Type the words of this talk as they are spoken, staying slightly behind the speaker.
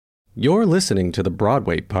You're listening to the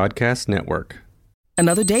Broadway Podcast Network.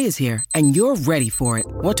 Another day is here, and you're ready for it.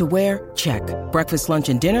 What to wear? Check. Breakfast, lunch,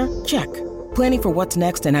 and dinner? Check. Planning for what's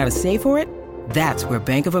next and how to save for it? That's where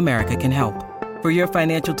Bank of America can help. For your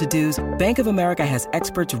financial to-dos, Bank of America has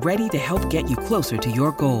experts ready to help get you closer to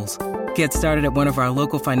your goals. Get started at one of our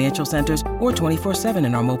local financial centers or 24/7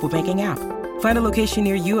 in our mobile banking app. Find a location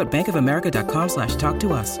near you at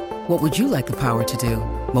bankofamerica.com/talktous. What would you like the power to do?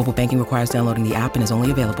 Mobile banking requires downloading the app and is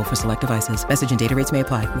only available for select devices. Message and data rates may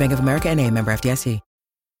apply. Bank of America N.A., member FDIC.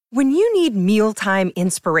 When you need mealtime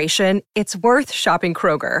inspiration, it's worth shopping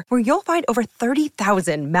Kroger, where you'll find over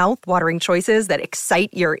 30,000 mouth-watering choices that excite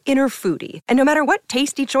your inner foodie. And no matter what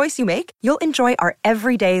tasty choice you make, you'll enjoy our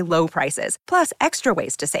everyday low prices, plus extra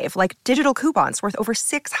ways to save, like digital coupons worth over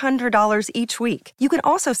 $600 each week. You can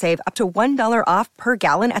also save up to $1 off per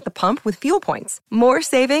gallon at the pump with fuel points. More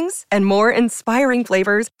savings and more inspiring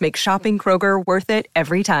flavors make shopping Kroger worth it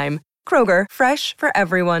every time. Kroger, fresh for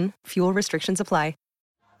everyone. Fuel restrictions apply.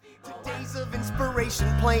 Days of inspiration,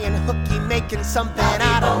 playing hooky, making something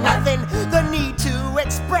out of nothing. The need to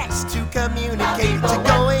express, to communicate, to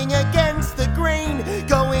going against the grain,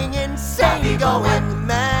 going insane, going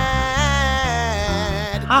mad.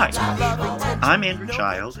 Hi, I'm Andrew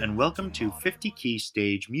Childs, and welcome to 50 Key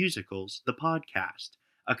Stage Musicals, the podcast,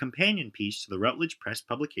 a companion piece to the Routledge Press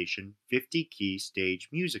publication 50 Key Stage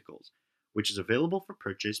Musicals, which is available for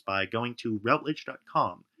purchase by going to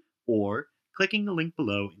routledge.com or clicking the link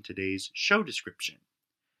below in today's show description.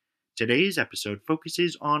 Today's episode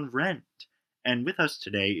focuses on Rent, and with us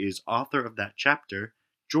today is author of that chapter,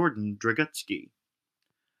 Jordan Dragutsky.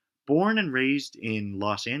 Born and raised in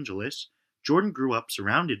Los Angeles, Jordan grew up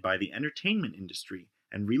surrounded by the entertainment industry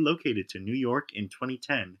and relocated to New York in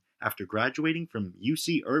 2010 after graduating from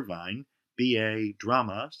UC Irvine, BA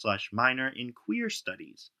Drama/minor in Queer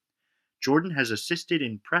Studies. Jordan has assisted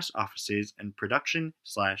in press offices and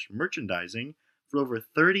production/merchandising for over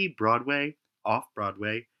 30 Broadway,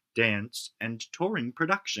 off-Broadway, dance, and touring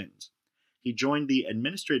productions. He joined the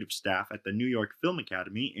administrative staff at the New York Film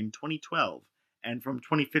Academy in 2012, and from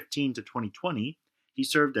 2015 to 2020, he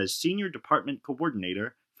served as Senior Department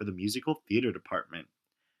Coordinator for the Musical Theater Department.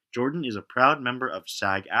 Jordan is a proud member of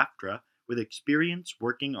SAG-AFTRA with experience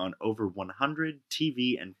working on over 100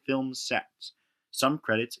 TV and film sets. Some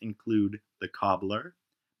credits include The Cobbler,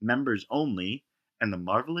 Members Only, and The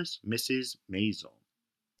Marvelous Mrs. Maisel.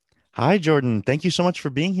 Hi, Jordan. Thank you so much for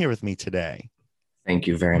being here with me today. Thank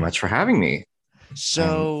you very much for having me.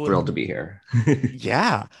 So I'm thrilled to be here.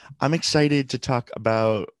 Yeah, I'm excited to talk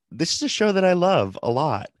about, this is a show that I love a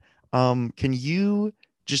lot. Can you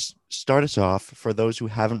just start us off, for those who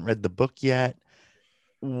haven't read the book yet?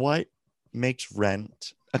 What makes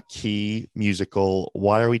Rent a key musical?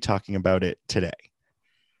 Why are we talking about it today?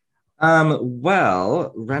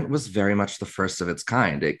 Well, Rent was very much the first of its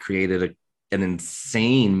kind. It created an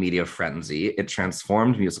insane media frenzy. It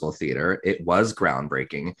transformed musical theater. It was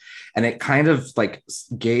groundbreaking. And it kind of like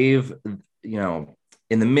gave,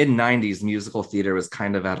 in the mid-90s, musical theater was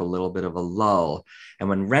kind of at a little bit of a lull. And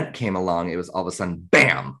when Rent came along, it was all of a sudden,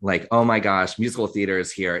 bam, like, oh my gosh, musical theater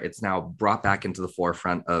is here. It's now brought back into the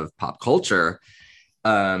forefront of pop culture.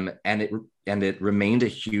 And it remained a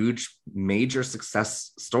huge, major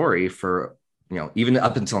success story for, even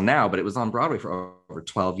up until now, but it was on Broadway for over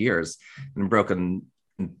 12 years and broke an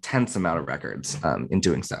intense amount of records in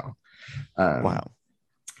doing so. Wow.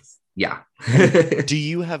 Yeah. Do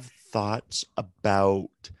you have thoughts about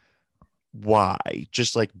why,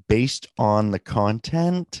 just like based on the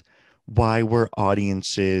content, why were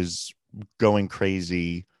audiences going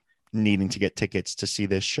crazy needing to get tickets to see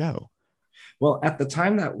this show? Well, at the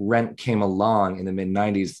time that Rent came along in the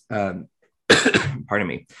mid-90s, pardon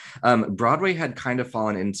me, Broadway had kind of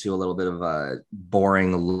fallen into a little bit of a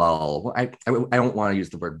boring lull. I don't want to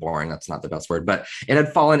use the word boring. That's not the best word, but it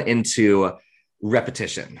had fallen into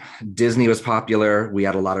repetition. Disney was popular. We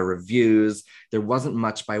had a lot of reviews. There wasn't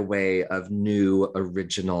much by way of new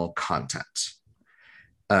original content,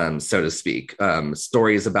 so to speak.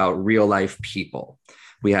 Stories about real life people.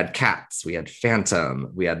 We had Cats, we had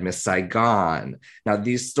Phantom, we had Miss Saigon. Now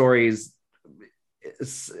these stories,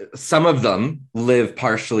 some of them live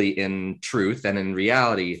partially in truth and in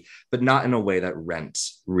reality, but not in a way that Rent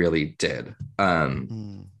really did.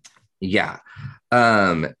 Yeah.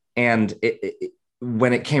 And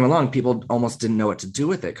when it came along, people almost didn't know what to do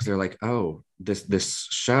with it because they're like, oh, this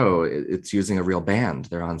show, it's using a real band.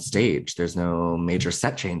 They're on stage. There's no major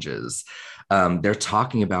set changes. They're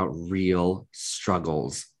talking about real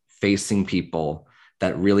struggles facing people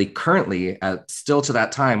that really currently, still to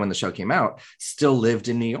that time when the show came out, still lived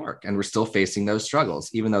in New York and were still facing those struggles,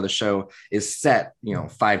 even though the show is set,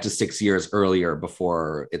 5 to 6 years earlier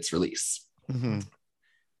before its release. Mm-hmm.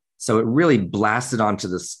 So it really blasted onto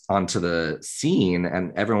the scene,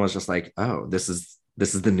 and everyone was just like, "Oh, this is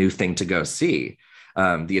the new thing to go see."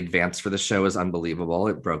 The advance for the show is unbelievable.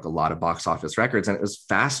 It broke a lot of box office records, and it was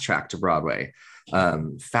fast tracked to Broadway.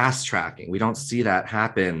 Fast tracking, we don't see that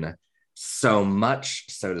happen so much,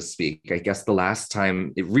 so to speak. I guess the last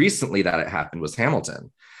time recently that it happened was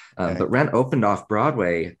Hamilton, but Rent opened off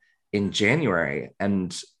Broadway in January,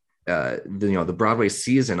 and the Broadway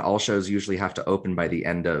season, all shows usually have to open by the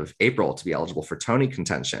end of April to be eligible for Tony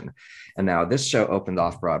contention. And now this show opened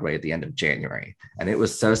off Broadway at the end of January, and it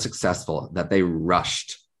was so successful that they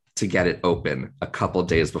rushed to get it open a couple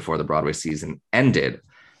days before the Broadway season ended.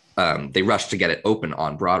 They rushed to get it open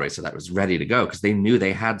on Broadway so that it was ready to go, because they knew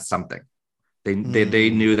they had something. They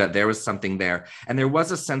knew that there was something there. And there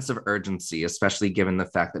was a sense of urgency, especially given the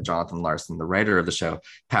fact that Jonathan Larson, the writer of the show,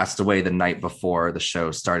 passed away the night before the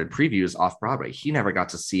show started previews off Broadway. He never got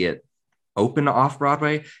to see it open off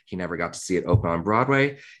Broadway. He never got to see it open on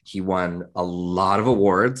Broadway. He won a lot of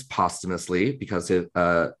awards posthumously because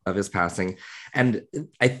of his passing. And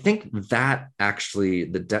I think that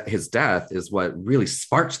actually his death is what really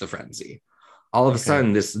sparked the frenzy. All of a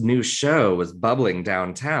sudden, this new show was bubbling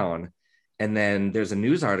downtown. And then there's a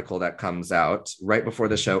news article that comes out right before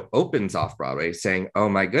the show opens off Broadway saying, "Oh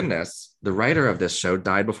my goodness, the writer of this show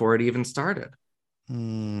died before it even started."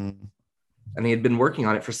 And he had been working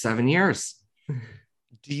on it for 7 years.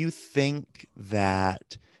 Do you think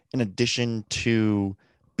that in addition to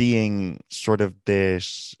being sort of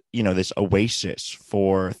this, this oasis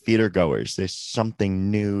for theater goers, this something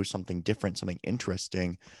new, something different, something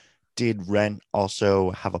interesting, did Rent also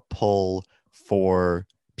have a pull for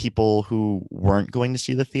people who weren't going to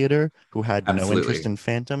see the theater, who had no interest in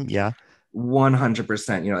Phantom? Yeah.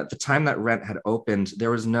 100%. At the time that Rent had opened, there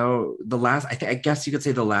was I guess you could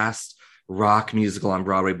say the last rock musical on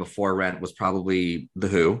Broadway before Rent was probably The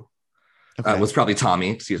Who. Was probably Tommy,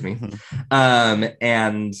 excuse me.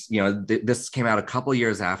 And this came out a couple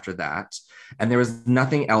years after that, and there was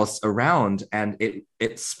nothing else around, and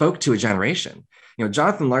it spoke to a generation.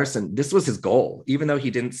 Jonathan Larson, this was his goal, even though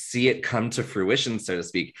he didn't see it come to fruition, so to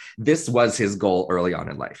speak. This was his goal early on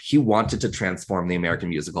in life. He wanted to transform the American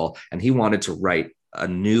musical, and he wanted to write a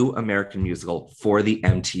new American musical for the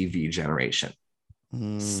MTV generation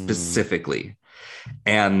specifically.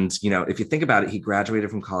 And, if you think about it, he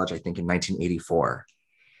graduated from college, I think, in 1984.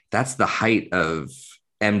 That's the height of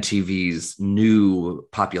MTV's new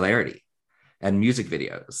popularity and music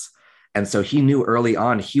videos. And so he knew early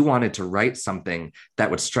on he wanted to write something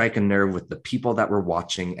that would strike a nerve with the people that were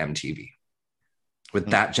watching MTV, with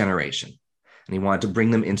that generation. And he wanted to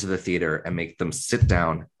bring them into the theater and make them sit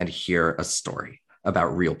down and hear a story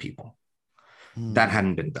about real people. That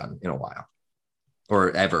hadn't been done in a while,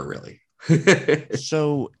 or ever, really.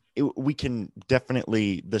 So we can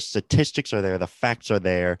definitely, the statistics are there, the facts are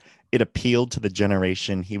there. It appealed to the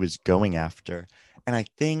generation he was going after. And I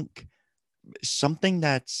think something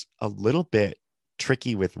that's a little bit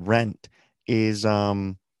tricky with Rent is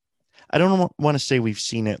I don't want to say we've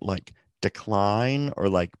seen it like decline or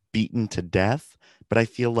like beaten to death, but I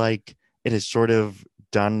feel like it has sort of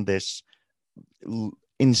done this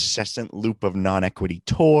incessant loop of non-equity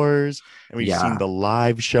tours, and we've seen the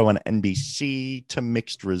live show on NBC to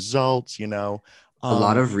mixed results. A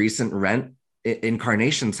lot of recent Rent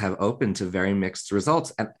incarnations have opened to very mixed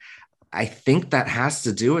results, and I think that has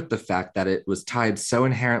to do with the fact that it was tied so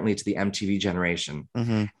inherently to the MTV generation.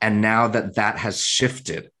 And now that has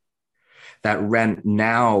shifted, that Rent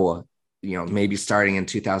now, maybe starting in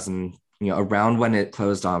 2000, around when it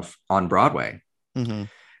closed off on Broadway,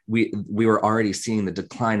 we were already seeing the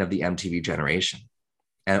decline of the MTV generation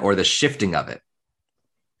or the shifting of it.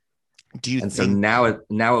 So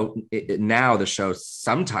now the show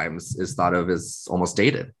sometimes is thought of as almost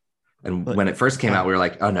dated. And when it first came out, we were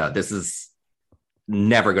like, oh no, this is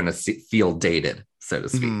never going to feel dated, so to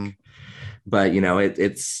speak. But,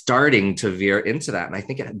 it's starting to veer into that. And I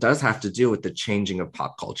think it does have to do with the changing of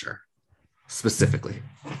pop culture specifically.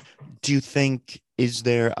 Do you think, is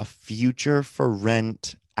there a future for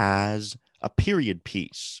Rent as a period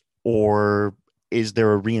piece, or is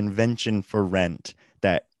there a reinvention for Rent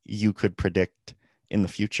that you could predict in the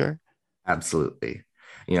future? Absolutely.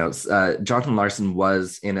 Jonathan Larson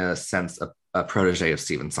was, in a sense, a protege of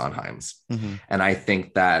Stephen Sondheim's. And I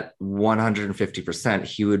think that 150%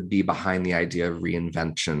 he would be behind the idea of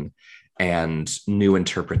reinvention and new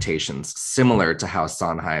interpretations, similar to how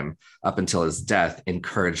Sondheim, up until his death,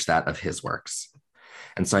 encouraged that of his works.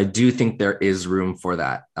 And so I do think there is room for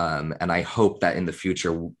that. And I hope that in the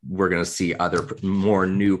future, we're going to see more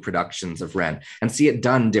new productions of Rent and see it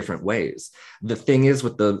done different ways. The thing is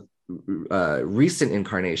with the recent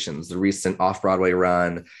incarnations, the recent off-Broadway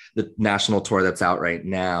run, the national tour that's out right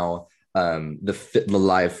now, the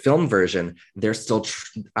live film version, they're still,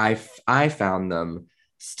 I found them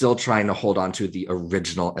still trying to hold on to the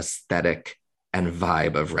original aesthetic and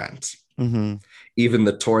vibe of Rent. Mm-hmm. Even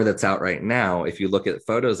the tour that's out right now, if you look at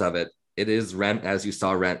photos of it, it is Rent as you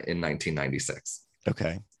saw Rent in 1996.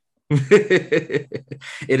 Okay.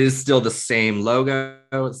 It is still the same logo,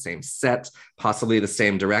 same set, possibly the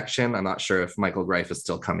same direction. I'm not sure if Michael Greif is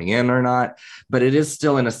still coming in or not, but it is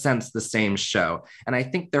still, in a sense, the same show. And I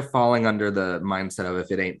think they're falling under the mindset of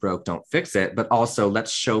if it ain't broke, don't fix it. But also,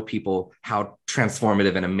 let's show people how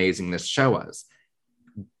transformative and amazing this show was.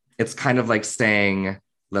 It's kind of like saying,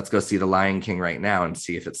 let's go see The Lion King right now and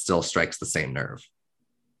see if it still strikes the same nerve.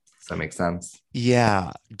 Does that make sense?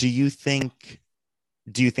 Yeah. Do you think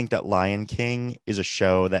that Lion King is a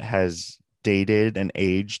show that has dated and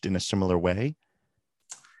aged in a similar way?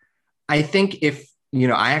 I think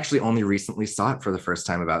I actually only recently saw it for the first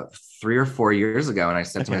time about 3 or 4 years ago. And I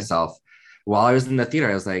said to myself, while I was in the theater,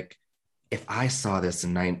 I was like, if I saw this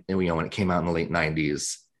when it came out in the late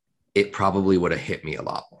 90s, it probably would have hit me a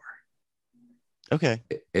lot more. Okay.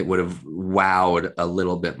 It would have wowed a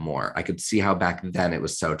little bit more. I could see how back then it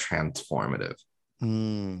was so transformative.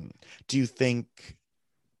 Do you think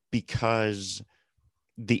because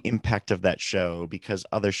the impact of that show, because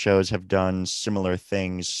other shows have done similar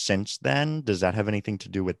things since then, does that have anything to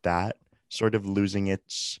do with that sort of losing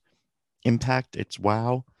its impact, its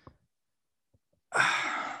wow?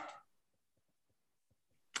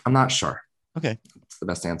 I'm not sure. Okay. That's the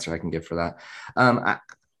best answer I can give for that.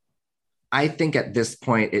 I think at this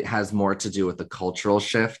point, it has more to do with the cultural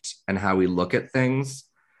shift and how we look at things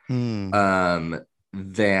than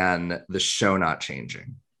the show not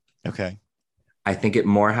changing. Okay. I think it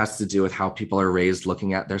more has to do with how people are raised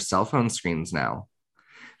looking at their cell phone screens now.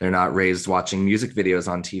 They're not raised watching music videos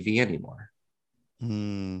on TV anymore.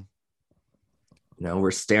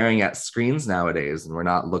 We're staring at screens nowadays, and we're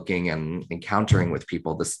not looking and encountering with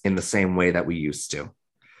people in the same way that we used to.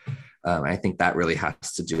 I think that really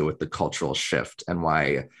has to do with the cultural shift and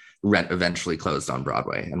why Rent eventually closed on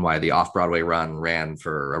Broadway and why the off-Broadway run ran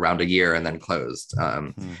for around a year and then closed.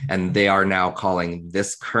 And they are now calling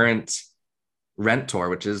this current Rent tour,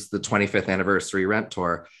 which is the 25th anniversary Rent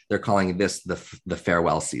tour, they're calling this the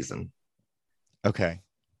farewell season. Okay.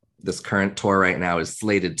 This current tour right now is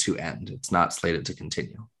slated to end. It's not slated to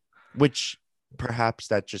continue. Which perhaps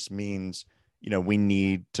that just means, we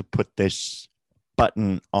need to put this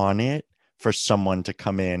button on it for someone to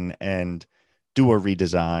come in and do a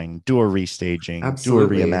redesign, do a restaging,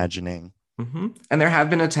 Absolutely. Do a reimagining. Mm-hmm. And there have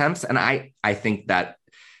been attempts, and I think that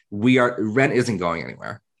Rent isn't going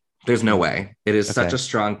anywhere. There's no way. It is such a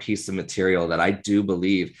strong piece of material that I do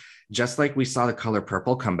believe, just like we saw The Color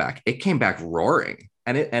Purple come back, it came back roaring.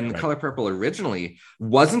 And Color Purple originally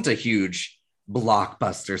wasn't a huge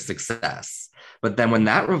blockbuster success. But then when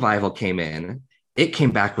that revival came in, it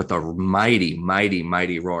came back with a mighty, mighty,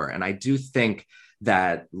 mighty roar. And I do think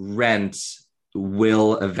that Rent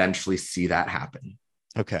will eventually see that happen.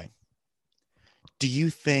 Okay. Do you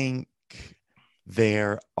think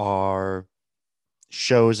there are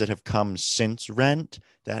shows that have come since Rent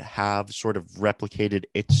that have sort of replicated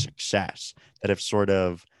its success, that have sort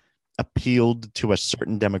of appealed to a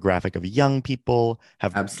certain demographic of young people,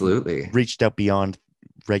 have absolutely reached out beyond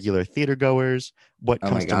regular theater goers? What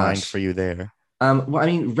comes to mind for you there?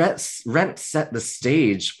 Rent set the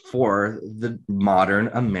stage for the modern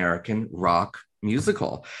American rock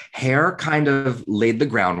musical. Hair kind of laid the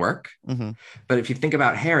groundwork, but if you think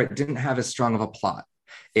about Hair, it didn't have as strong of a plot.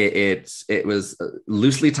 It was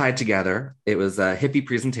loosely tied together. It was a hippie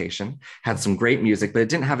presentation, had some great music, but it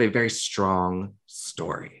didn't have a very strong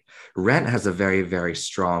story. Rent has a very, very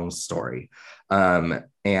strong story. And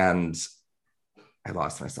I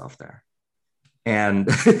lost myself there. And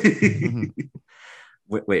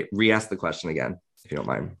wait, re-ask the question again, if you don't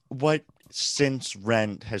mind. What since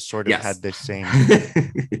Rent has sort of had this same...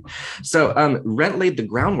 So Rent laid the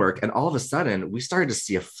groundwork, and all of a sudden we started to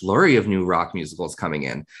see a flurry of new rock musicals coming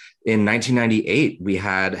in. In 1998, we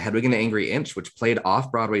had Hedwig and the Angry Inch, which played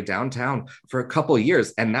off-Broadway downtown for a couple of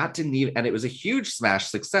years, and it was a huge smash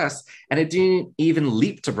success, and it didn't even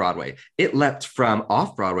leap to Broadway. It leapt from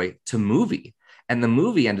off-Broadway to movie. And the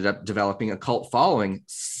movie ended up developing a cult following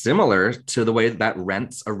similar to the way that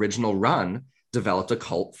Rent's original run developed a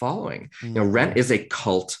cult following. Rent is a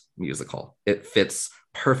cult musical. It fits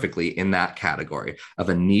perfectly in that category of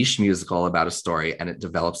a niche musical about a story, and it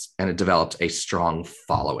developed a strong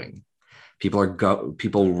following.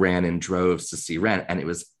 People ran in droves to see Rent, and it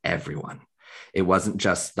was everyone. It wasn't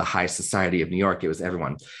just the high society of New York, it was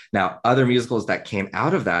everyone. Now, other musicals that came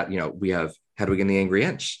out of that, we have Hedwig and the Angry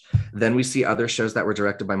Inch. Then we see other shows that were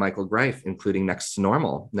directed by Michael Greif, including Next to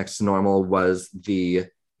Normal. Next to Normal was the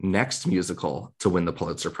next musical to win the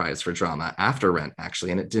Pulitzer Prize for drama after Rent,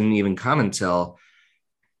 actually. And it didn't even come until,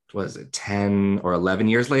 was it 10 or 11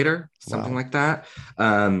 years later, something like that.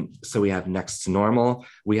 So we have Next to Normal.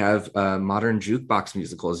 We have modern jukebox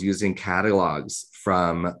musicals using catalogs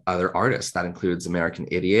from other artists. That includes American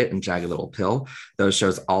Idiot and Jagged Little Pill. Those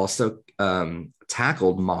shows also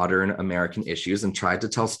tackled modern American issues and tried to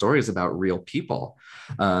tell stories about real people.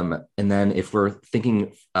 And then if we're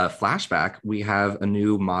thinking flashback, we have a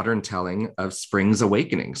new modern telling of Spring's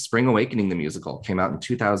Awakening. Spring Awakening, the musical, came out in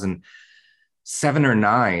 2007 or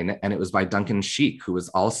 2009, and it was by Duncan Sheik, who was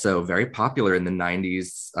also very popular in the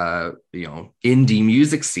 90s, indie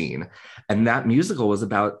music scene. And that musical was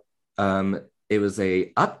about, it was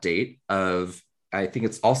a update of, I think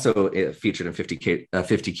it's also featured in 50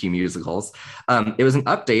 Key Musicals. It was an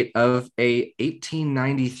update of a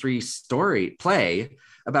 1893 play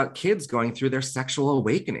about kids going through their sexual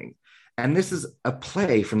awakening. And this is a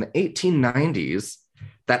play from the 1890s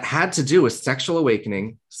that had to do with sexual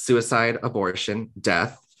awakening, suicide, abortion,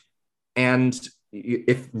 death. And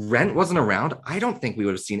if Rent wasn't around, I don't think we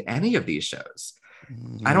would have seen any of these shows.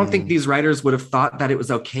 I don't think these writers would have thought that it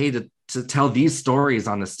was okay to tell these stories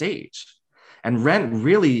on the stage. And Rent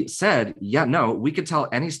really said, yeah, no, we could tell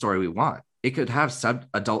any story we want. It could have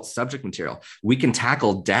adult subject material. We can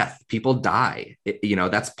tackle death. People die.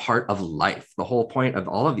 That's part of life. The whole point of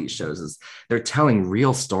all of these shows is they're telling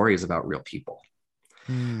real stories about real people.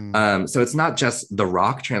 So it's not just the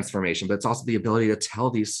rock transformation, but it's also the ability to tell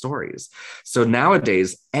these stories. So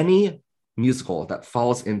nowadays, any musical that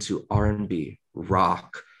falls into R&B,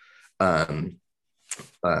 rock,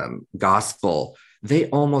 gospel, they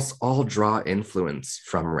almost all draw influence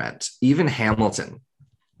from Rent, even Hamilton,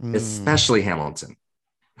 especially Hamilton.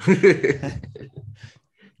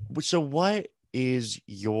 So what is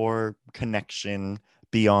your connection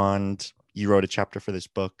beyond you wrote a chapter for this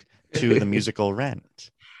book to the musical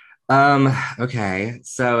Rent? Okay.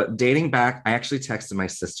 So dating back, I actually texted my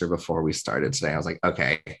sister before we started today. I was like,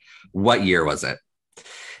 okay, what year was it?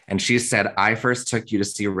 And she said, I first took you to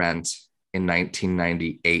see Rent in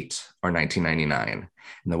 1998 or 1999.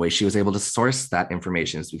 And the way she was able to source that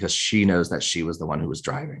information is because she knows that she was the one who was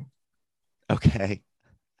driving. Okay.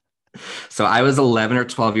 So I was 11 or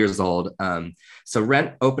 12 years old. So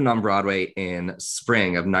Rent opened on Broadway in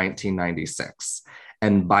spring of 1996.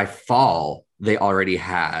 And by fall, they already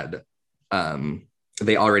had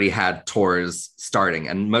tours starting,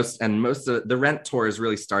 and most of the Rent tours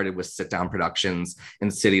really started with sit-down productions in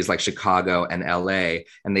cities like Chicago and LA,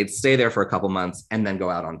 and they'd stay there for a couple months and then go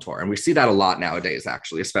out on tour. And we see that a lot nowadays,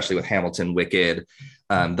 actually, especially with Hamilton, Wicked.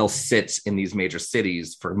 They'll sit in these major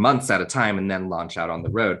cities for months at a time and then launch out on the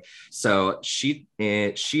road. So she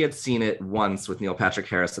had seen it once with Neil Patrick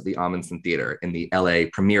Harris at the Amundsen Theater in the LA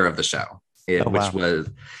premiere of the show. Which was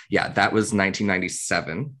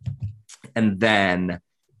 1997. And then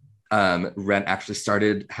Rent actually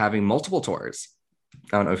started having multiple tours.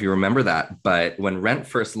 I don't know if you remember that, but when Rent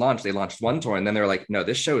first launched, they launched one tour and then they were like, no,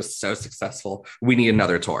 this show is so successful, we need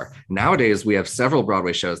another tour. Nowadays, we have several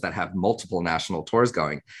Broadway shows that have multiple national tours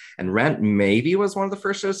going. And Rent maybe was one of the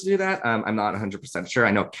first shows to do that. I'm not 100% sure.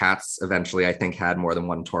 I know Cats eventually, I think, had more than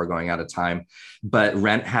one tour going at a time, but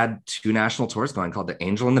Rent had two national tours going called the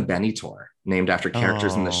Angel and the Benny tour, named after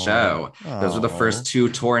characters in the show. Those were the first two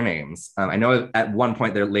tour names. I know at one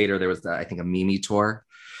point there was, I think, a Mimi tour.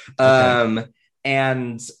 Okay.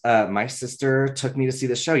 And my sister took me to see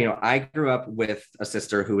the show. I grew up with a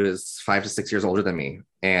sister who is 5 to 6 years older than me.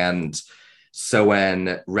 And so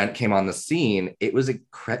when Rent came on the scene, it was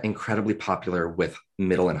incredibly popular with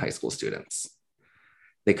middle and high school students.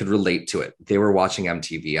 They could relate to it. They were watching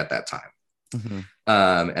MTV at that time. Mm-hmm.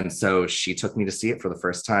 And so she took me to see it for the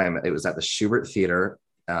first time. It was at the Shubert Theater.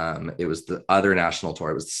 It was the other national tour.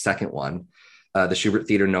 It was the second one. The Shubert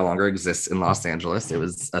Theater no longer exists in Los Angeles. It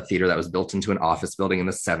was a theater that was built into an office building in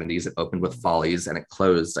the 70s. It opened with Follies and it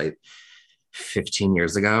closed 15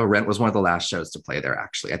 years ago. Rent was one of the last shows to play there,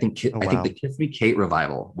 actually. I think the Kiss Me Kate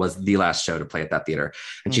revival was the last show to play at that theater.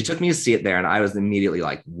 And she took me to see it there, and I was immediately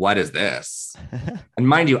like, what is this? And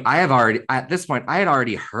mind you, at this point, I had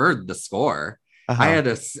already heard the score. Uh-huh. I had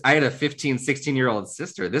a 15, 16-year-old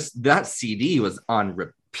sister. That CD was on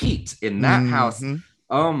Pete in that house.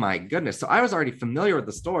 Oh my goodness. So I was already familiar with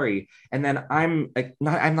the story. And then I'm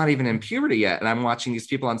not even in puberty yet. And I'm watching these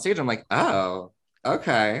people on stage. I'm like, oh,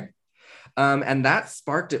 okay. And that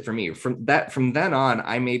sparked it for me. From then on,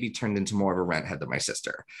 I maybe turned into more of a Rent head than my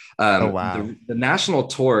sister. Oh, wow. The national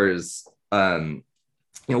tours, we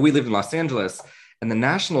lived in Los Angeles, and the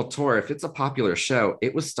national tour, if it's a popular show,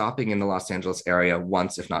 it was stopping in the Los Angeles area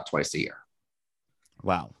once, if not twice a year.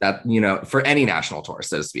 Wow. That, for any national tour,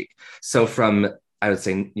 so to speak. So I would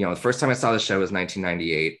say, the first time I saw the show was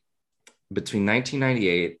 1998. Between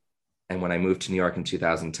 1998 and when I moved to New York in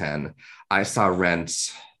 2010, I saw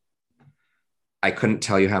Rent, I couldn't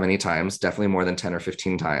tell you how many times, definitely more than 10 or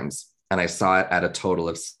 15 times. And I saw it at a total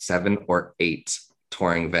of 7 or 8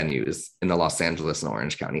 touring venues in the Los Angeles and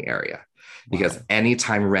Orange County area. Because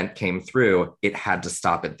anytime Rent came through, it had to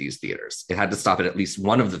stop at these theaters. It had to stop at least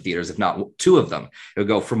one of the theaters, if not 2 of them. It would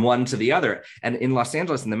go from one to the other. And in Los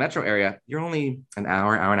Angeles, in the metro area, you're only an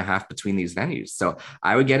hour and a half between these venues. So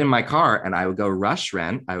I would get in my car and I would go rush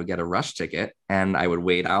Rent. I would get a rush ticket and I would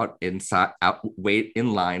wait wait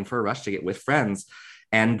in line for a rush ticket with friends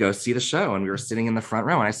and go see the show. And we were sitting in the front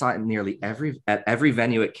row, and I saw it at every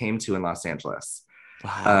venue it came to in Los Angeles.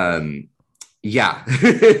 Wow. Yeah.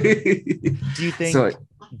 Do you think,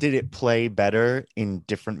 did it play better in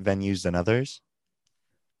different venues than others?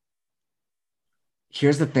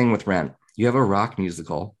 Here's the thing with Rent. You have a rock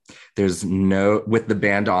musical. With the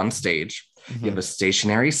band on stage, you have a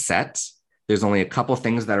stationary set. There's only a couple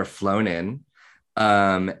things that are flown in.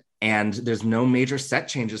 And there's no major set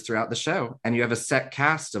changes throughout the show. And you have a set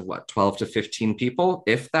cast of 12 to 15 people,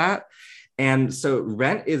 if that. And so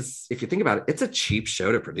Rent is, if you think about it, it's a cheap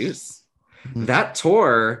show to produce. That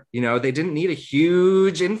tour, they didn't need a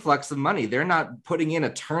huge influx of money. They're not putting in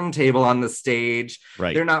a turntable on the stage.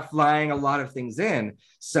 Right. They're not flying a lot of things in.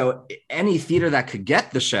 So any theater that could get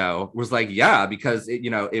the show was like, yeah, because it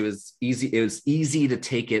was easy. It was easy to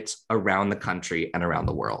take it around the country and around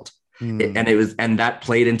the world. And that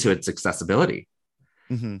played into its accessibility.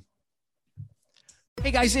 Hey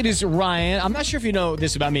guys, it is Ryan. I'm not sure if you know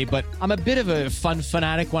this about me, but I'm a bit of a fun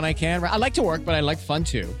fanatic when I can. I like to work, but I like fun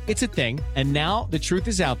too. It's a thing. And now the truth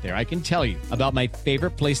is out there. I can tell you about my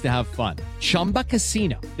favorite place to have fun. Chumba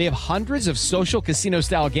Casino. They have hundreds of social casino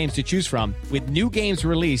style games to choose from with new games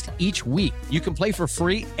released each week. You can play for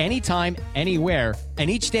free anytime, anywhere. And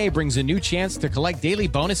each day brings a new chance to collect daily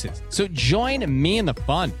bonuses. So join me in the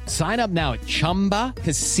fun. Sign up now at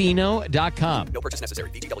ChumbaCasino.com. No purchase necessary.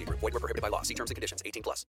 VGW. Void where prohibited by law. See terms and conditions.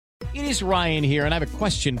 18+. It is Ryan here, and I have a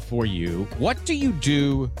question for you. What do you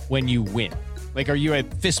do when you win? Like, are you a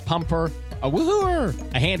fist pumper, a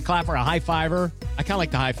woohooer, a hand clapper, a high fiver? I kind of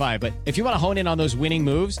like the high five, but if you want to hone in on those winning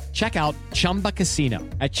moves, check out Chumba Casino.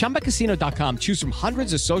 At ChumbaCasino.com, choose from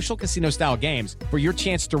hundreds of social casino style games for your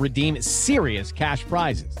chance to redeem serious cash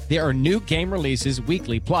prizes. There are new game releases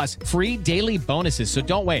weekly, plus free daily bonuses. So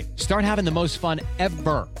don't wait. Start having the most fun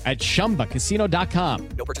ever at ChumbaCasino.com.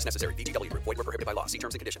 No purchase necessary. VGW. Void where prohibited by law. See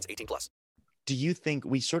terms and conditions. 18+. Do you think,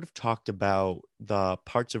 we sort of talked about the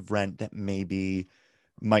parts of Rent that maybe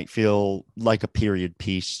might feel like a period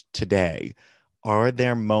piece today? Are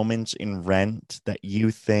there moments in Rent that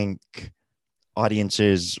you think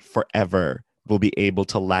audiences forever will be able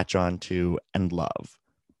to latch on to and love?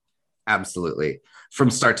 Absolutely.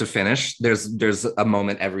 From start to finish, there's a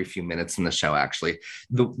moment every few minutes in the show, actually.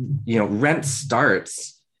 Rent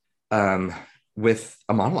starts with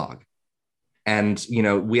a monologue. And,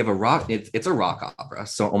 we have it's a rock opera.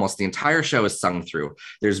 So almost the entire show is sung through.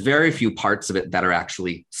 There's very few parts of it that are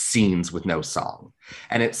actually scenes with no song.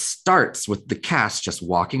 And it starts with the cast just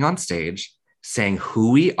walking on stage, saying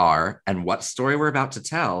who we are and what story we're about to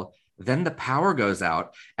tell. Then the power goes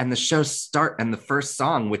out and the show and the first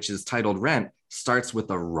song, which is titled Rent, starts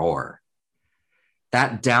with a roar.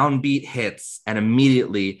 That downbeat hits and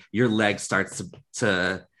immediately your leg starts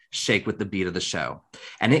to shake with the beat of the show.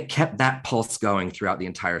 And it kept that pulse going throughout the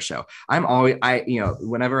entire show.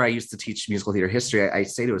 Whenever I used to teach musical theater history, I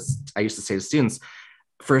used to say to students,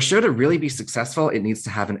 for a show to really be successful, it needs to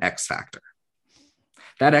have an X factor.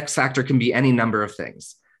 That X factor can be any number of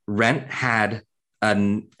things. Rent had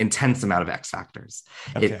an intense amount of X factors.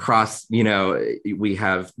 Okay. It crossed, we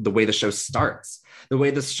have the way the show starts, the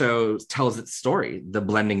way the show tells its story, the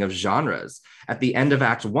blending of genres. At the end of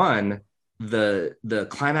Act 1, the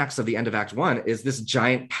climax of the end of Act 1 is this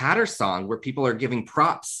giant patter song where people are giving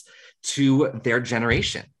props to their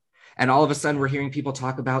generation. And all of a sudden we're hearing people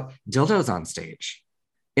talk about dildos on stage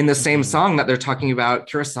in the same song that they're talking about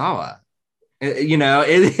Kurosawa. It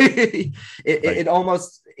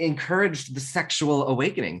almost encouraged the sexual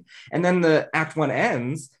awakening. And then the Act 1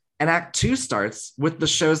 ends And Act 2 starts with the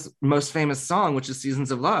show's most famous song, which is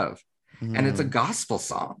Seasons of Love. And it's a gospel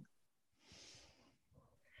song.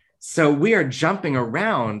 So we are jumping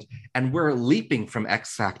around and we're leaping from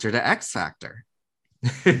X Factor to X Factor.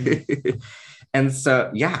 And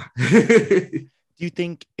so, yeah. Do you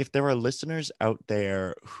think if there are listeners out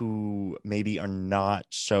there who maybe are not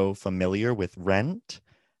so familiar with Rent,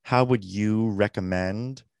 how would you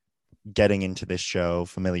recommend getting into this show,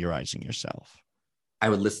 familiarizing yourself? I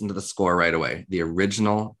would listen to the score right away. The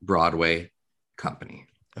original Broadway company.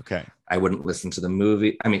 Okay. I wouldn't listen to the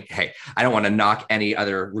movie. I mean, hey, I don't want to knock any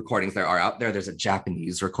other recordings there are out there. There's a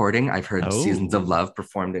Japanese recording. I've heard Seasons of Love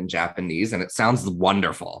performed in Japanese, and it sounds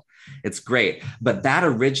wonderful. It's great. But that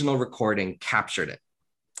original recording captured it.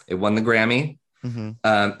 It won the Grammy.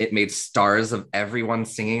 It made stars of everyone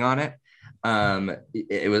singing on it.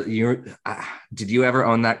 It was did you ever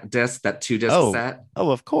own that disc, that 2-disc set?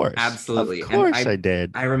 Oh, of course. Absolutely. Of course I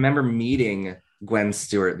did. I remember meeting Gwen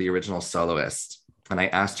Stewart, the original soloist, and I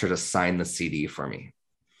asked her to sign the CD for me.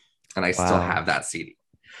 And I still have that CD.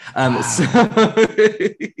 So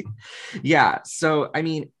yeah. So, I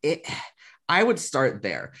mean, I would start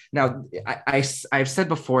there. Now, I've said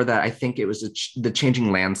before that I think it was the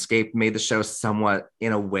changing landscape made the show somewhat,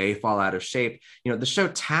 in a way, fall out of shape. You know, the show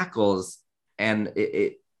tackles, and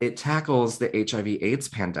it tackles the HIV/AIDS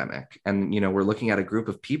pandemic. And, you know, we're looking at a group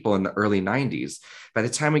of people in the early 90s. By the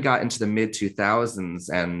time we got into the mid 2000s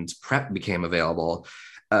and PrEP became available,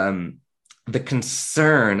 the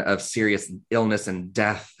concern of serious illness and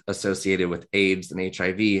death associated with AIDS and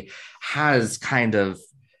HIV has kind of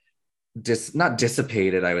not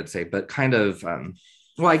dissipated, I would say, but kind of,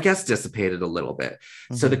 I guess dissipated a little bit.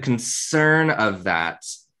 So the concern of that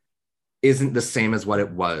isn't the same as what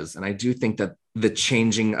it was. And I do think that the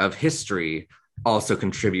changing of history also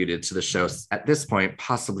contributed to the show at this point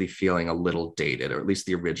possibly feeling a little dated, or at least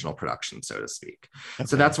the original production, so to speak. Okay.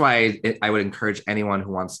 So that's why I would encourage anyone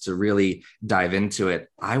who wants to really dive into it,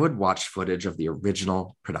 I would watch footage of the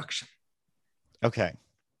original production. Okay.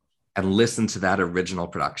 And listen to that original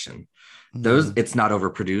production. It's not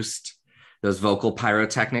overproduced. Those vocal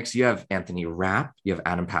pyrotechnics, you have Anthony Rapp, you have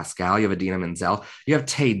Adam Pascal, you have Idina Menzel, you have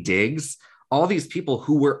Taye Diggs, all these people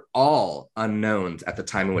who were all unknowns at the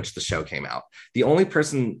time in which the show came out. The only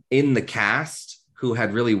person in the cast who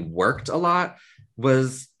had really worked a lot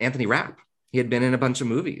was Anthony Rapp. He had been in a bunch of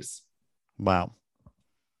movies. Wow.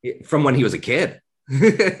 From when he was a kid.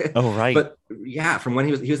 Oh, right. But yeah, from when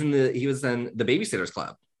he was in the Babysitter's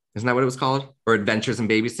Club. Isn't that what it was called? Or Adventures in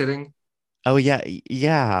Babysitting? Oh, yeah.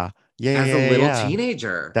 Yeah. Yeah. As a little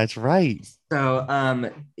teenager. That's right.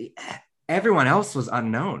 So everyone else was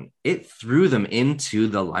unknown. It threw them into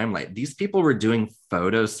the limelight. These people were doing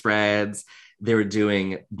photo spreads. They were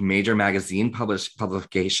doing major magazine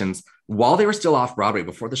publications while they were still off Broadway,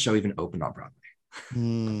 before the show even opened on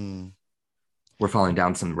Broadway. We're falling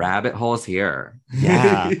down some rabbit holes here.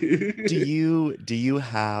 Yeah. Do you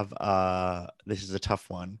have this is a tough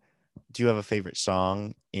one. Do you have a favorite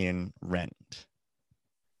song in Rent?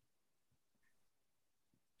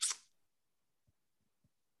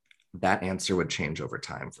 That answer would change over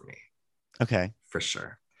time for me. Okay. For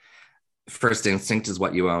sure. First Instinct is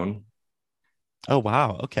What You Own. Oh,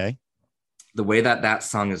 wow. Okay. The way that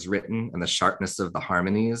song is written and the sharpness of the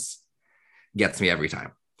harmonies gets me every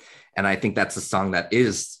time. And I think that's a song that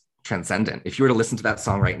is transcendent. If you were to listen to that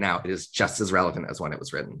song right now, it is just as relevant as when it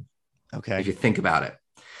was written. Okay. If you think about it.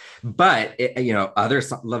 But, other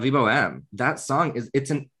La Vie Boheme, that song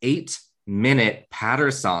it's an 8-minute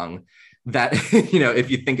patter song that,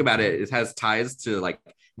 if you think about it, it has ties to like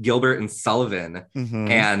Gilbert and Sullivan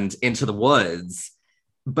and Into the Woods.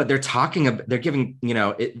 But they're giving,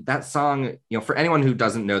 that song, for anyone who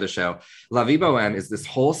doesn't know the show, La Vie Boheme is this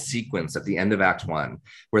whole sequence at the end of Act 1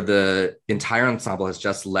 where the entire ensemble has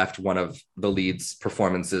just left one of the lead's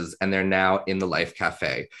performances and they're now in the Life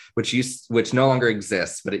Cafe, which no longer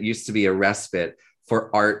exists, but it used to be a respite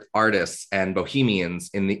for artists and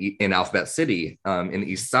bohemians in Alphabet City, in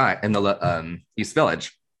the East Side, in the East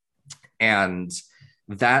Village. And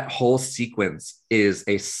that whole sequence is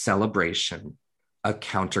a celebration, a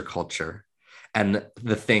counterculture, and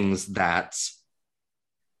the things that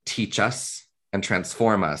teach us and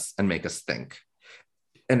transform us and make us think.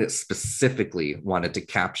 And it specifically wanted to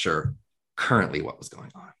capture currently what was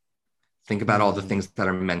going on. Think about all the things that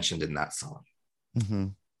are mentioned in that song.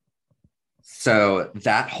 So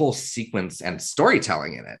that whole sequence and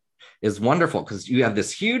storytelling in it is wonderful because you have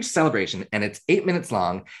this huge celebration and it's 8 minutes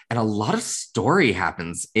long and a lot of story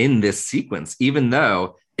happens in this sequence, even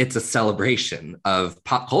though it's a celebration of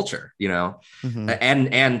pop culture, and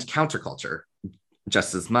counterculture.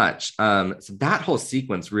 just as much. So that whole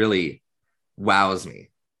sequence really wows me.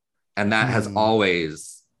 And that has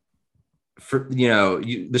always,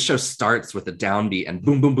 the show starts with a downbeat and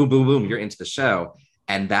boom, boom, boom, boom, boom, you're into the show.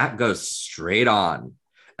 And that goes straight on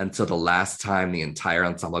until the last time the entire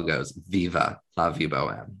ensemble goes, Viva la vie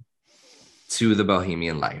bohème, to the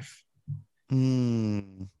Bohemian life.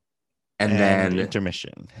 And then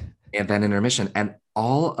intermission. And then intermission. And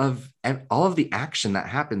all of the action that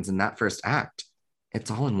happens in that first act, it's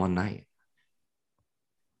all in one night.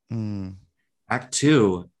 Act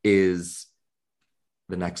 2 is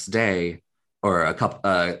the next day or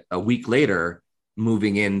a week later,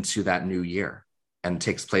 moving into that new year, and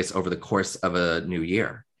takes place over the course of a new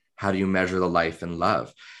year. How do you measure the life and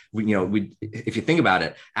love? If you think about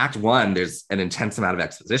it, Act 1, there's an intense amount of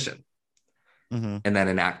exposition. And then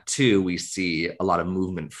in Act 2, we see a lot of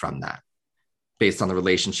movement from that based on the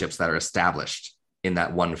relationships that are established in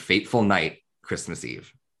that one fateful night, Christmas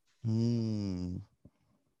Eve.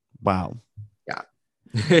 Wow. Yeah.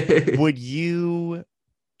 Would you,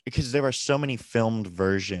 because there are so many filmed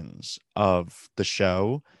versions of the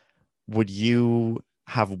show, would you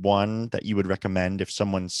have one that you would recommend if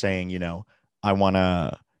someone's saying, I want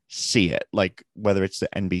to see it, like whether it's the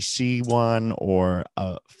NBC one or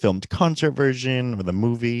a filmed concert version or the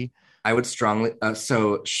movie? I would strongly,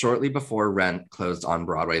 so shortly before Rent closed on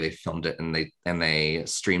Broadway, they filmed it and they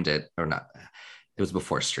streamed it, or not. It was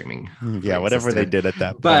before streaming. Yeah, whatever they did at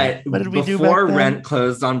that point. But what did we do before back then? Rent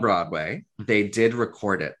closed on Broadway, they did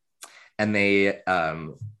record it. And they,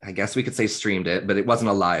 I guess we could say streamed it, but it wasn't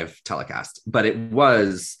a live telecast. But it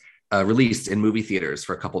was released in movie theaters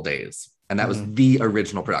for a couple days. And that was the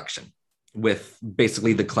original production with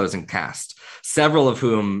basically the closing cast, several of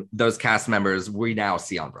whom those cast members we now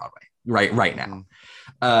see on Broadway right now.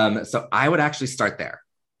 So I would actually start there,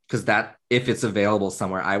 because that, if it's available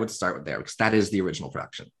somewhere, I would start with there, because that is the original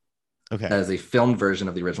production. Okay. That is a filmed version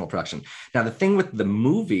of the original production. Now, the thing with the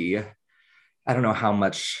movie, I don't know how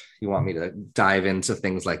much you want me to dive into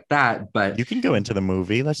things like that, but you can go into the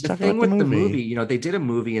movie. Let's talk about the movie. They did a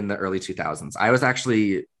movie in the early 2000s. I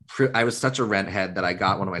was such a Rent head that I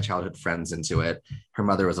got one of my childhood friends into it. Her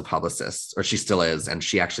mother was a publicist, or she still is, and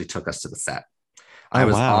she actually took us to the set. They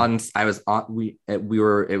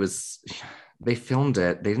filmed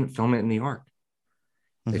it. They didn't film it in New York.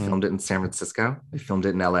 They filmed it in San Francisco. They filmed it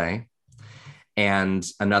in LA. And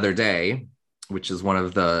Another Day, which is one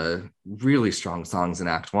of the really strong songs in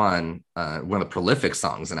Act 1, one of the prolific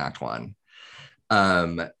songs in Act 1.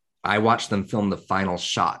 I watched them film the final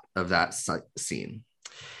shot of that scene.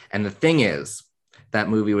 And the thing is, that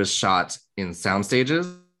movie was shot in sound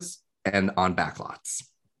stages and on backlots.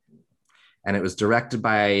 And it was directed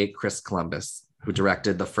by Chris Columbus, who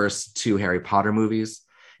directed the first 2 Harry Potter movies.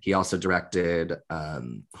 He also directed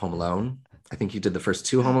Home Alone. I think he did the first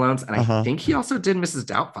 2 Home Alones. And I think he also did Mrs.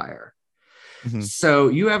 Doubtfire. So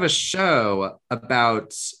you have a show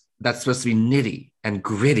that's supposed to be nitty and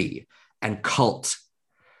gritty and cult,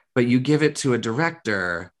 but you give it to a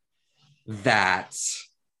director that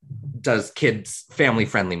does kids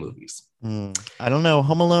family-friendly movies. I don't know.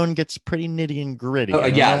 Home Alone gets pretty nitty and gritty. Oh,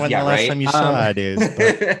 I don't know when the last time you saw it is.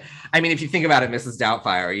 But... I mean, if you think about it, Mrs.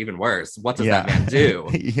 Doubtfire, even worse. What does that man do?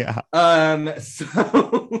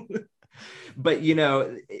 But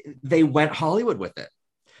they went Hollywood with it.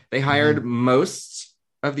 They hired most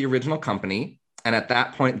of the original company, and at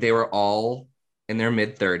that point, they were all in their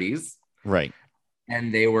mid-30s. Right.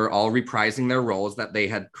 And they were all reprising their roles that they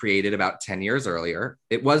had created about 10 years earlier.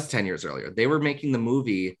 It was 10 years earlier. They were making the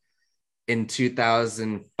movie in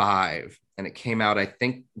 2005, and it came out, I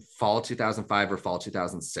think, fall 2005 or fall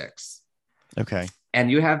 2006. Okay.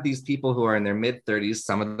 And you have these people who are in their mid-30s,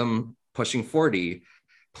 some of them pushing 40,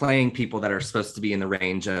 playing people that are supposed to be in the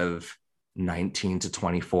range of 19 to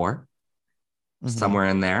 24, somewhere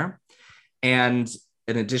in there. And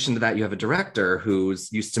in addition to that, you have a director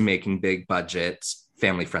who's used to making big budget,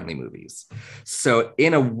 family-friendly movies. So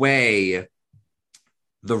in a way,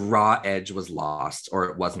 the raw edge was lost, or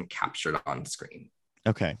it wasn't captured on screen.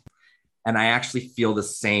 Okay. And I actually feel the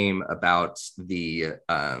same about the,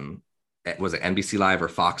 was it NBC Live or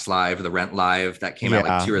Fox Live, the Rent Live that came out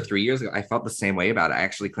like 2 or 3 years ago. I felt the same way about it. I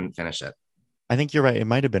actually couldn't finish it. I think you're right. It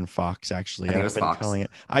might have been Fox, actually. I think it was Fox. Calling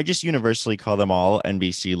it. I just universally call them all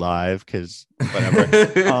NBC Live because whatever.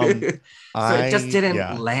 So it just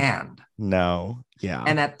didn't land. No. Yeah.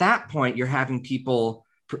 And at that point, you're having people,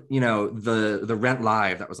 the Rent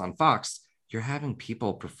Live that was on Fox, you're having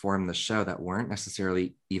people perform the show that weren't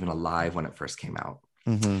necessarily even alive when it first came out.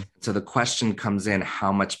 So the question comes in: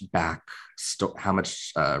 how much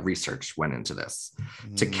research went into this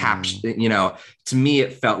to capture? You know, to me,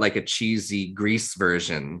 it felt like a cheesy Grease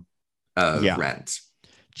version of Rent.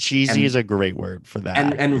 Cheesy is a great word for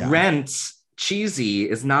that. And Rent, cheesy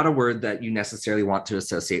is not a word that you necessarily want to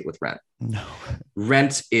associate with Rent. No.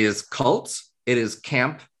 Rent is cult, it is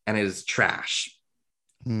camp, and it is trash.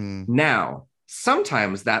 Now,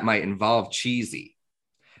 sometimes that might involve cheesy,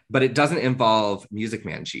 but it doesn't involve Music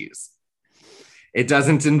Man cheese. It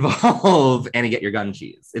doesn't involve Annie Get Your Gun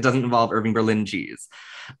cheese. It doesn't involve Irving Berlin cheese.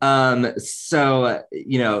 So,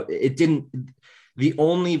 you know, it didn't. The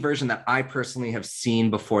only version that I personally have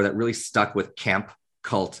seen before that really stuck with camp,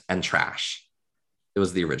 cult, and trash, it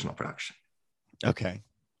was the original production. Okay.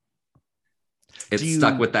 It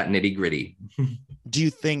stuck with that nitty gritty. Do you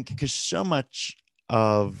think, because so much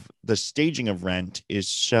of the staging of Rent is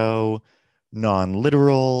so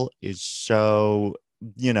non-literal, is so,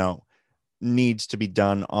 you know, needs to be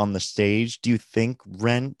done on the stage, do you think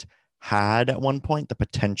Rent had at one point the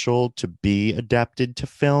potential to be adapted to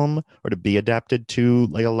film or to be adapted to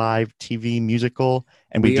like a live TV musical,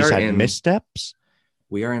 and we just had missteps?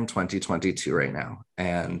 We are in 2022 right now,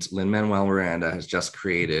 and Lin-Manuel Miranda has just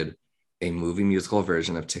created a movie musical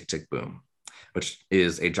version of Tick, Tick, Boom, which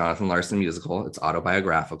is a Jonathan Larson musical. It's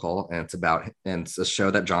autobiographical, and it's a show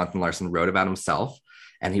that Jonathan Larson wrote about himself,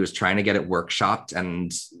 and he was trying to get it workshopped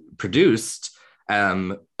and produced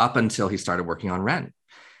up until he started working on Rent.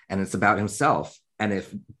 And it's about himself. And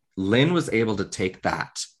if Lin was able to take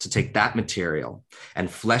that material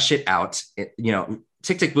and flesh it out, you know,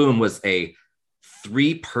 Tick, Tick, Boom was a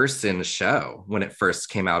 3-person show when it first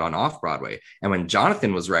came out on Off-Broadway. And when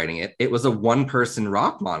Jonathan was writing it, it was a 1-person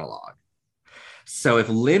rock monologue. So if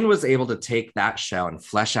Lin was able to take that show and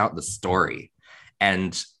flesh out the story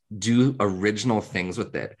and do original things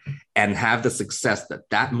with it and have the success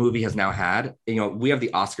that movie has now had, you know, we have the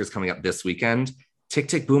Oscars coming up this weekend. Tick,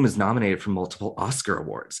 Tick, Boom is nominated for multiple Oscar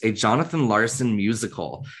awards. A Jonathan Larson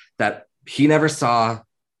musical that he never saw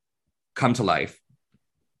come to life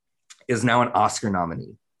is now an Oscar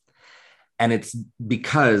nominee. And it's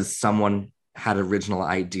because someone had original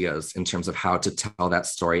ideas in terms of how to tell that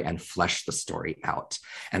story and flesh the story out.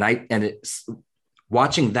 And it's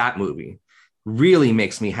watching that movie really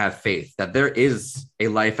makes me have faith that there is a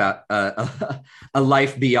life a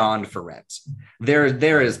life beyond for Rent.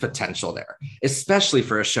 There is potential there, especially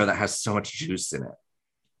for a show that has so much juice in it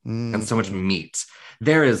and so much meat.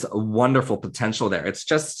 There is a wonderful potential there. It's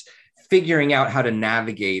just figuring out how to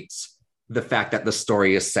navigate the fact that the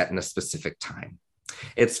story is set in a specific time.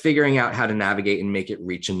 It's figuring out how to navigate and make it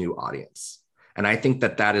reach a new audience. And I think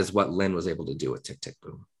that is what Lin was able to do with Tick, Tick,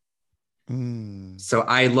 Boom. So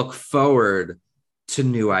I look forward to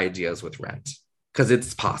new ideas with Rent because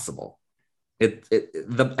it's possible.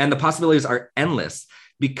 The possibilities are endless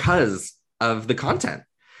because of the content.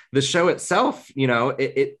 The show itself, you know,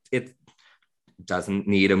 it doesn't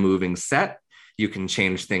need a moving set. You can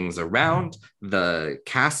change things around. The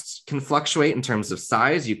cast can fluctuate in terms of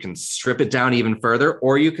size. You can strip it down even further,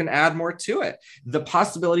 or you can add more to it. The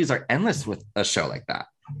possibilities are endless with a show like that.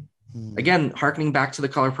 Again, harkening back to the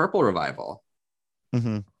Color Purple revival,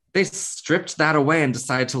 they stripped that away and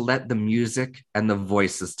decided to let the music and the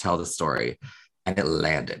voices tell the story, and it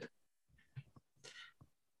landed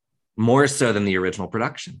more so than the original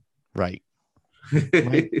production. Right.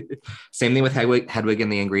 Same thing with Hedwig and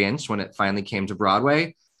the Angry Inch when it finally came to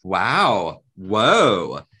Broadway. Wow.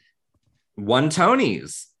 Whoa. Won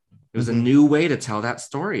Tonys. It was a new way to tell that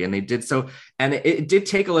story, and they did so. And it did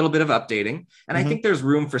take a little bit of updating. And I think there's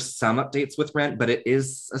room for some updates with Rent, but it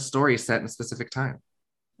is a story set in a specific time.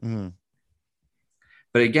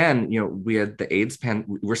 But again, you know, we had the AIDS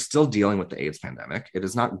we're still dealing with the AIDS pandemic. It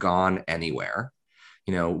has not gone anywhere.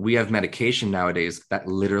 You know, we have medication nowadays that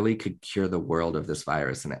literally could cure the world of this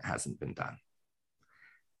virus, and it hasn't been done.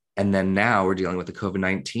 And then now we're dealing with the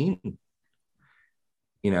COVID-19.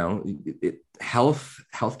 You know,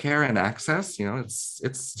 healthcare and access, you know, it's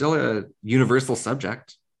still a universal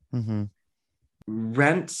subject.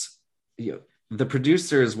 Rent, you know, the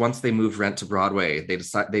producers, once they moved Rent to Broadway,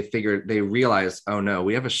 they realized, oh no,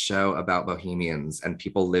 we have a show about bohemians and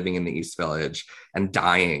people living in the East Village and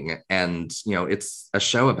dying. And, you know, it's a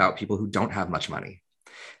show about people who don't have much money.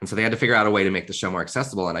 And so they had to figure out a way to make the show more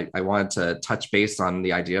accessible. And I wanted to touch base on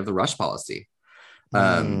the idea of the rush policy.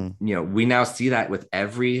 You know, we now see that with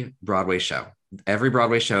every Broadway show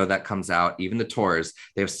that comes out, even the tours,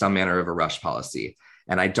 they have some manner of a rush policy.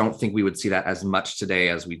 And I don't think we would see that as much today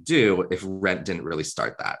as we do if Rent didn't really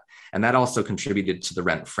start that. And that also contributed to the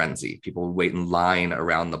Rent frenzy. People would wait in line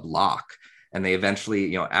around the block, and they eventually,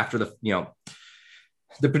 you know, after the, you know,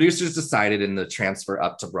 the producers decided in the transfer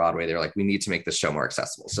up to Broadway, they're like, we need to make this show more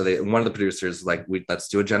accessible. So one of the producers was like, let's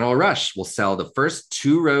do a general rush. We'll sell the first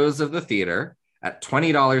 2 rows of the theater at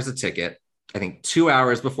 $20 a ticket, I think 2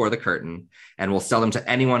 hours before the curtain, and we'll sell them to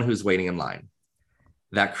anyone who's waiting in line.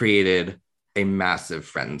 That created a massive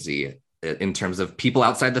frenzy in terms of people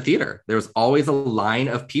outside the theater. There was always a line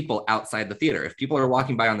of people outside the theater. If people are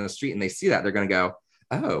walking by on the street and they see that, they're going to go,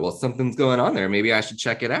 oh, well, something's going on there. Maybe I should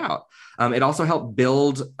check it out. It also helped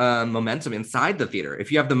build momentum inside the theater.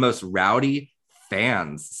 If you have the most rowdy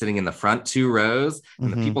fans sitting in the front 2 rows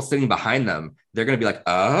and the people sitting behind them, they're going to be like,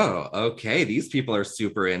 oh, okay, these people are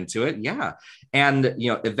super into it. Yeah. And,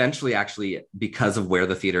 eventually, actually, because of where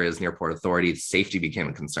the theater is near Port Authority, safety became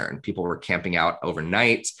a concern. People were camping out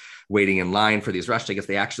overnight, waiting in line for these rush tickets.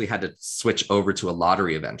 They actually had to switch over to a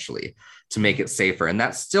lottery eventually to make it safer. And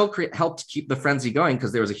that still helped keep the frenzy going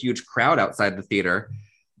because there was a huge crowd outside the theater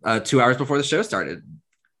 2 hours before the show started.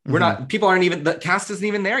 The cast isn't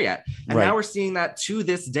even there yet. And now we're seeing that to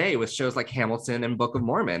this day with shows like Hamilton and Book of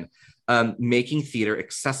Mormon, making theater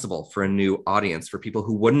accessible for a new audience, for people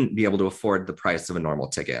who wouldn't be able to afford the price of a normal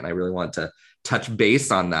ticket. And I really want to touch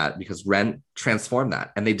base on that because Rent transformed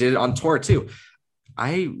that. And they did it on tour too.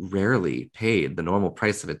 I rarely paid the normal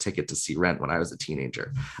price of a ticket to see Rent when I was a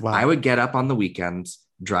teenager. Wow. I would get up on the weekends,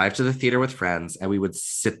 drive to the theater with friends, and we would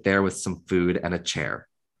sit there with some food and a chair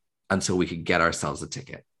until we could get ourselves a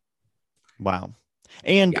ticket. Wow.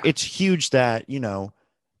 And it's huge that,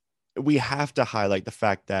 we have to highlight the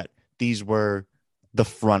fact that these were the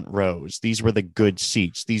front rows. These were the good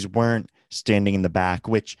seats. These weren't standing in the back,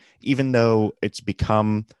 which even though it's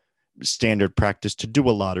become standard practice to do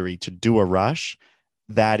a lottery, to do a rush,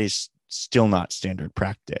 that is still not standard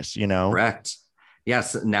practice, Correct.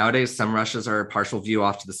 Yes. Nowadays, some rushes are partial view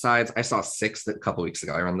off to the sides. I saw 6 a couple weeks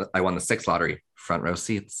ago. I won the 6 lottery, front row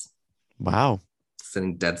seats. Wow.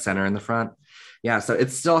 Sitting dead center in the front. Yeah. So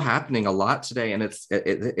it's still happening a lot today. And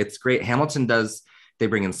it's great. Hamilton they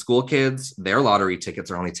bring in school kids. Their lottery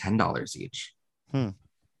tickets are only $10 each. And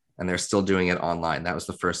they're still doing it online. That was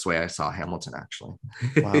the first way I saw Hamilton, actually.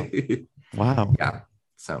 Wow. Wow. Yeah.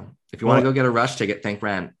 So if you want to go get a rush ticket, thank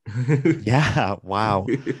Rent. Yeah. Wow.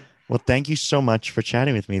 Well, thank you so much for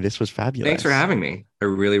chatting with me. This was fabulous. Thanks for having me. I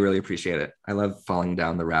really, really appreciate it. I love falling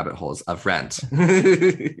down the rabbit holes of Rent.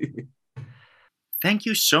 Thank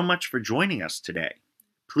you so much for joining us today.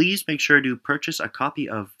 Please make sure to purchase a copy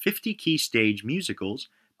of 50 Key Stage Musicals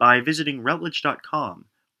by visiting Routledge.com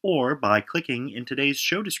or by clicking in today's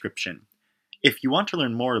show description. If you want to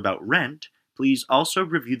learn more about Rent, please also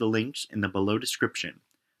review the links in the below description.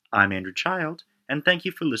 I'm Andrew Child, and thank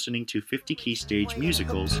you for listening to 50 Key Stage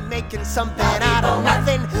Musicals. Making something out of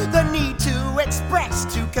nothing, the need to express,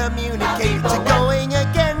 to communicate, to going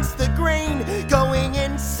against the grain, going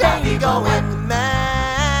insane, going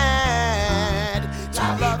mad, to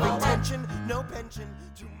loving tension, no pension,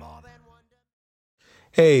 to more than one.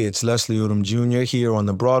 Hey, it's Leslie Odom Jr. here on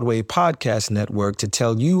the Broadway Podcast Network to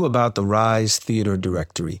tell you about the Rise Theater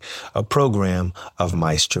Directory, a program of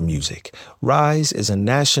Maestro Music. Rise is a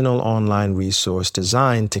national online resource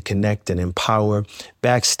designed to connect and empower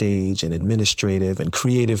backstage and administrative and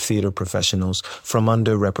creative theater professionals from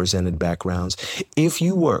underrepresented backgrounds. If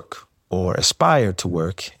you work or aspire to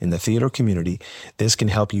work in the theater community, this can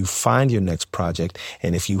help you find your next project.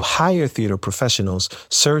 And if you hire theater professionals,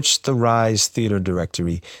 search the Rise Theater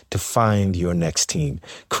Directory to find your next team.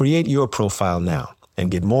 Create your profile now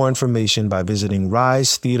and get more information by visiting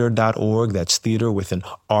risetheater.org. That's theater with an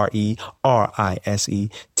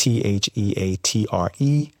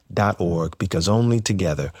RERISETHEATRE.org, because only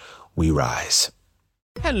together we rise.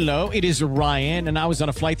 Hello, it is Ryan, and I was on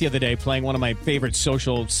a flight the other day playing one of my favorite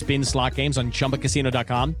social spin slot games on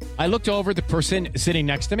ChumbaCasino.com. I looked over at the person sitting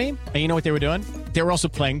next to me, and you know what they were doing? They were also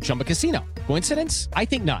playing Chumba Casino. Coincidence? I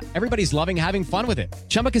think not. Everybody's loving having fun with it.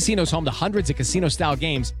 Chumba Casino is home to hundreds of casino-style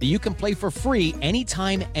games that you can play for free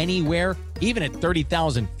anytime, anywhere, even at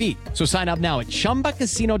 30,000 feet. So sign up now at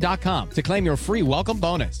ChumbaCasino.com to claim your free welcome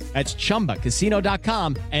bonus. That's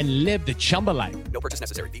ChumbaCasino.com and live the Chumba life. No purchase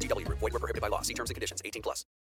necessary. VGW. Void where prohibited by law. See terms and conditions. 18+.